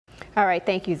All right,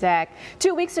 thank you, Zach.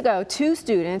 2 weeks ago, 2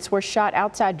 students were shot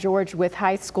outside George Wythe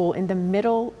High School in the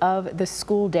middle of the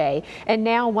school day. And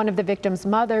now one of the victims'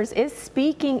 mothers is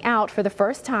speaking out for the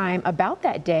first time about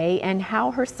that day and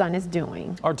how her son is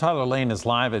doing. Our Tyler Lane is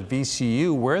live at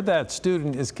VCU, where that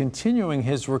student is continuing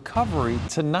his recovery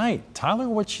tonight. Tyler,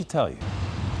 what'd she tell you?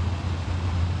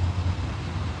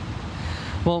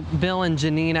 Well, Bill and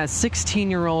Janina,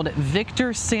 16-year-old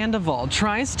Victor Sandoval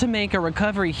tries to make a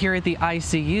recovery here at the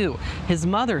ICU. His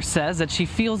mother says that she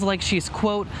feels like she's,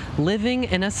 quote, living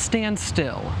in a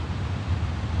standstill.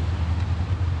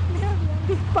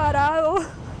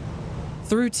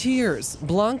 Through tears,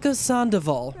 Blanca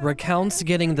Sandoval recounts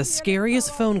getting the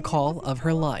scariest phone call of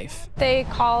her life. They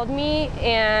called me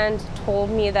and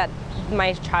told me that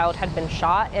my child had been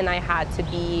shot and I had to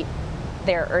be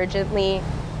there urgently.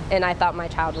 And I thought my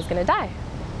child was going to die.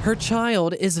 Her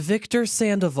child is Victor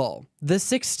Sandoval, the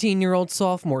 16-year-old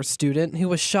sophomore student who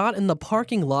was shot in the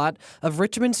parking lot of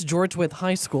Richmond's George Wythe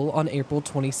High School on April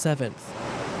 27th.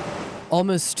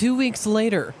 Almost 2 weeks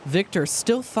later, Victor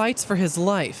still fights for his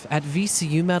life at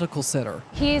VCU Medical Center.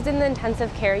 He's in the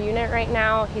intensive care unit right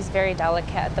now. He's very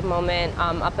delicate at the moment.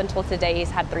 Up until today, he's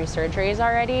had 3 surgeries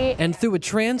already. And through a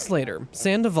translator,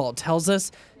 Sandoval tells us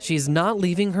she's not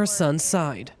leaving her son's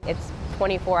side. It's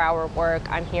 24-hour work.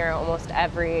 I'm here almost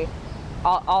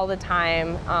all the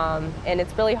time, and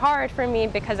it's really hard for me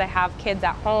because I have kids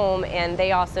at home and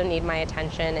they also need my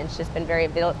attention. It's just been very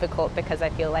difficult because I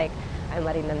feel like I'm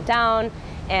letting them down,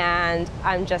 and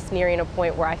I'm just nearing a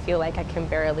point where I feel like I can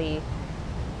barely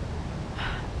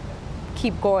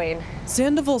keep going.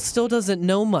 Sandoval still doesn't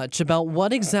know much about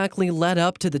what exactly led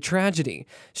up to the tragedy.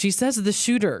 She says the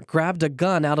shooter grabbed a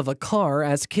gun out of a car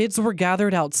as kids were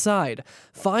gathered outside,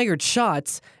 fired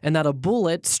shots, and that a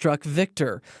bullet struck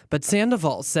Victor. But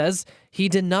Sandoval says he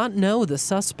did not know the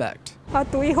suspect. A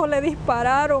tu hijo le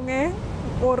dispararon,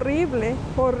 horrible,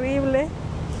 horrible.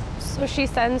 So she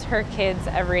sends her kids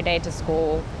every day to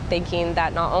school, thinking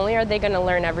that not only are they going to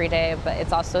learn every day, but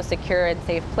it's also a secure and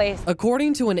safe place.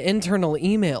 According to an internal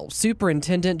email,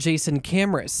 Superintendent Jason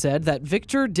Camrus said that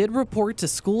Victor did report to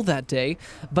school that day,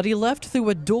 but he left through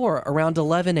a door around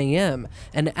 11 a.m.,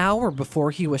 an hour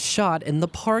before he was shot in the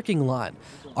parking lot.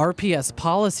 RPS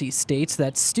policy states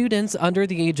that students under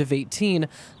the age of 18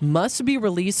 must be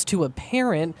released to a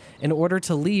parent in order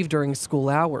to leave during school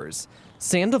hours.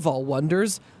 Sandoval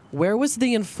wonders, where was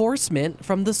the enforcement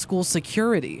from the school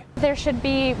security? There should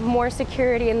be more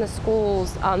security in the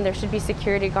schools. There should be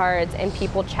security guards and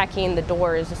people checking the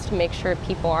doors just to make sure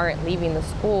people aren't leaving the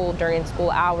school during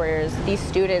school hours. These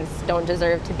students don't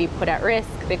deserve to be put at risk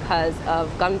because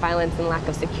of gun violence and lack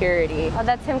of security.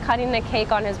 That's him cutting the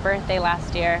cake on his birthday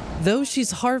last year. Though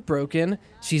she's heartbroken,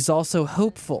 she's also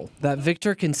hopeful that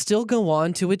Victor can still go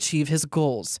on to achieve his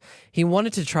goals. He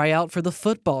wanted to try out for the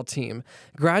football team,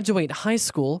 graduate high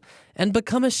school, and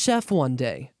become a chef one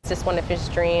day. It's just one of his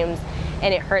dreams,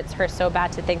 and it hurts her so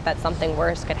bad to think that something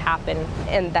worse could happen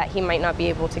and that he might not be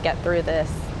able to get through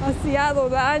this. Demasiado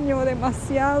daño,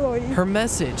 demasiado. Her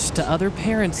message to other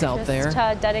parents out there: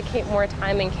 to dedicate more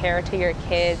time and care to your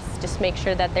kids. Just make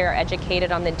sure that they're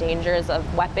educated on the dangers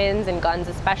of weapons and guns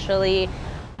especially.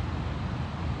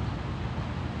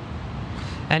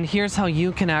 And here's how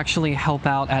you can actually help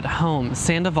out at home.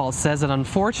 Sandoval says that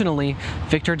unfortunately,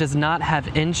 Victor does not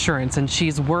have insurance and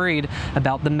she's worried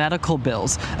about the medical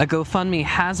bills. A GoFundMe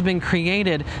has been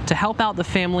created to help out the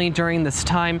family during this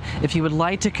time. If you would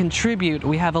like to contribute,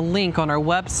 we have a link on our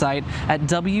website at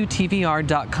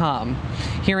WTVR.com.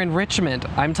 Here in Richmond,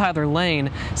 I'm Tyler Lane,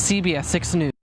 CBS 6 News.